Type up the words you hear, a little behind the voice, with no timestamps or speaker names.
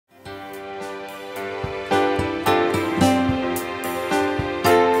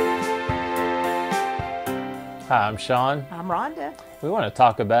Hi, I'm Sean. I'm Rhonda. We want to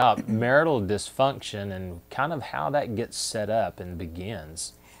talk about marital dysfunction and kind of how that gets set up and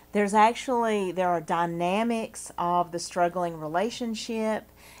begins. There are dynamics of the struggling relationship,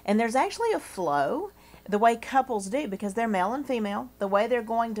 and there's actually a flow, the way couples do, because they're male and female, the way they're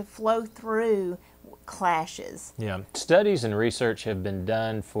going to flow through clashes. Yeah, studies and research have been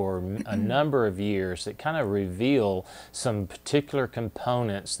done for a number of years that kind of reveal some particular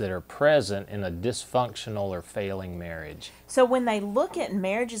components that are present in a dysfunctional or failing marriage. So when they look at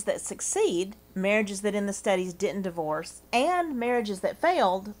marriages that succeed, marriages that in the studies didn't divorce, and marriages that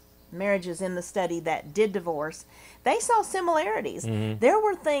failed, marriages in the study that did divorce, they saw similarities. There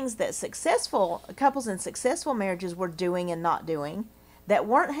were things that successful couples in successful marriages were doing and not doing that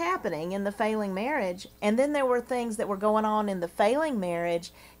weren't happening in the failing marriage, and then there were things that were going on in the failing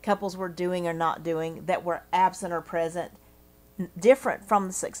marriage couples were doing or not doing that were absent or present, different from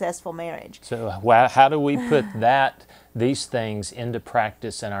the successful marriage. So how do we put these things into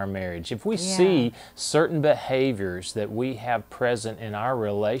practice in our marriage? If we see certain behaviors that we have present in our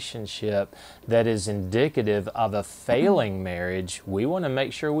relationship that is indicative of a failing marriage, we want to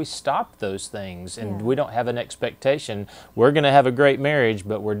make sure we stop those things, and we don't have an expectation we're going to have a great marriage,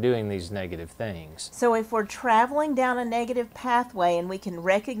 but we're doing these negative things. So if we're traveling down a negative pathway and we can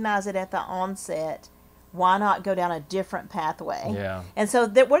recognize it at the onset, why not go down a different pathway? Yeah. And so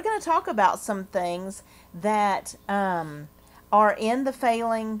that we're going to talk about some things that are in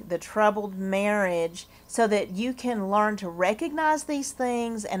the troubled marriage, so that you can learn to recognize these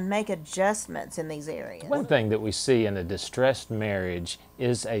things and make adjustments in these areas. One thing that we see in a distressed marriage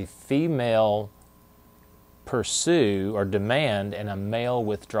is a female pursue or demand and a male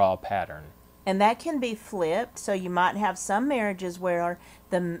withdraw pattern. And that can be flipped, so you might have some marriages where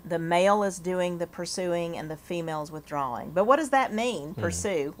the male is doing the pursuing and the female is withdrawing. But what does that mean,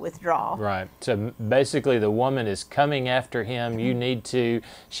 pursue, withdraw? Right. So basically the woman is coming after him,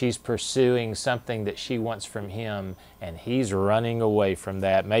 she's pursuing something that she wants from him, and he's running away from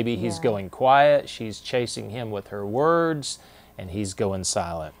that. Maybe he's going quiet, she's chasing him with her words, and he's going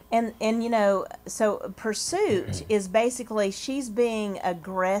silent. And so pursuit is basically she's being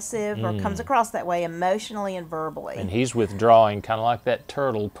aggressive or comes across that way emotionally and verbally. And he's withdrawing, kind of like that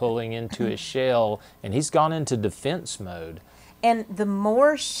turtle pulling into his shell, and he's gone into defense mode. And the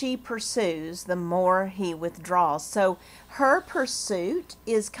more she pursues, the more he withdraws. So her pursuit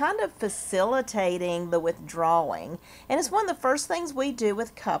is kind of facilitating the withdrawing. And it's one of the first things we do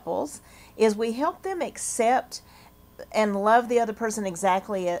with couples is we help them accept and love the other person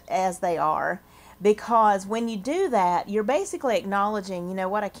exactly as they are, because when you do that, you're basically acknowledging, you know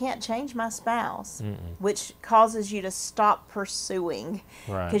what, I can't change my spouse, which causes you to stop pursuing,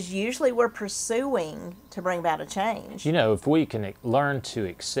 because usually we're pursuing to bring about a change. You know, if we can learn to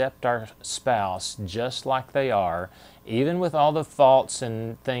accept our spouse just like they are, even with all the faults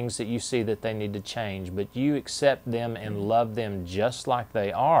and things that you see that they need to change, but you accept them and love them just like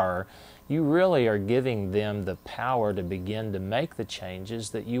they are, you really are giving them the power to begin to make the changes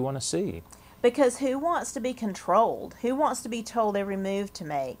that you want to see. Because who wants to be controlled? Who wants to be told every move to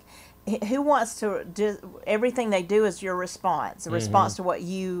make? Who wants to do everything they do is your response, a response to what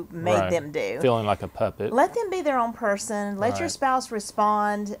you made them do? Feeling like a puppet. Let them be their own person. Let your spouse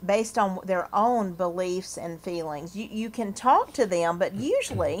respond based on their own beliefs and feelings. You can talk to them, but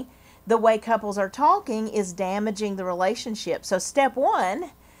usually the way couples are talking is damaging the relationship. So step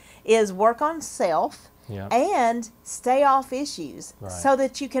one is work on self and stay off issues so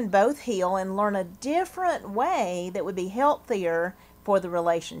that you can both heal and learn a different way that would be healthier for the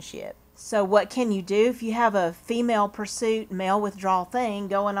relationship. So what can you do if you have a female pursuit, male withdrawal thing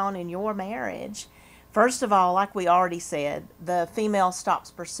going on in your marriage? First of all, like we already said, the female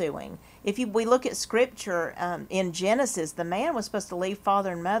stops pursuing. We look at Scripture, in Genesis, the man was supposed to leave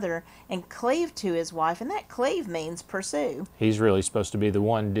father and mother and cleave to his wife, and that cleave means pursue. He's really supposed to be the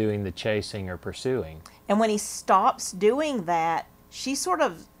one doing the chasing or pursuing. And when he stops doing that, she sort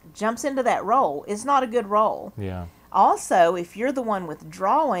of jumps into that role. It's not a good role. Yeah. Also, if you're the one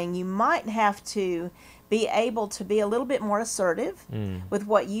withdrawing, you might have to be able to be a little bit more assertive with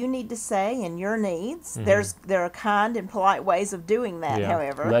what you need to say and your needs. There are kind and polite ways of doing that,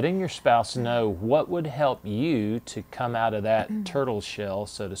 however. Letting your spouse know what would help you to come out of that turtle shell,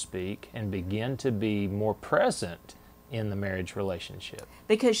 so to speak, and begin to be more present in the marriage relationship.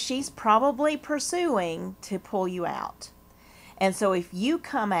 Because she's probably pursuing to pull you out. And so if you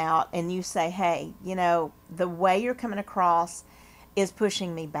come out and you say, hey, the way you're coming across is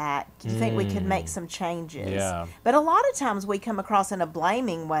pushing me back. Do you think we could make some changes? Yeah. But a lot of times we come across in a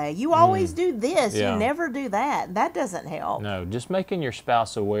blaming way. You always do this, Yeah. you never do that. That doesn't help. No, just making your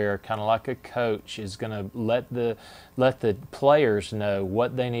spouse aware, kind of like a coach, is going to let the players know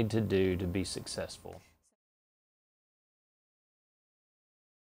what they need to do to be successful.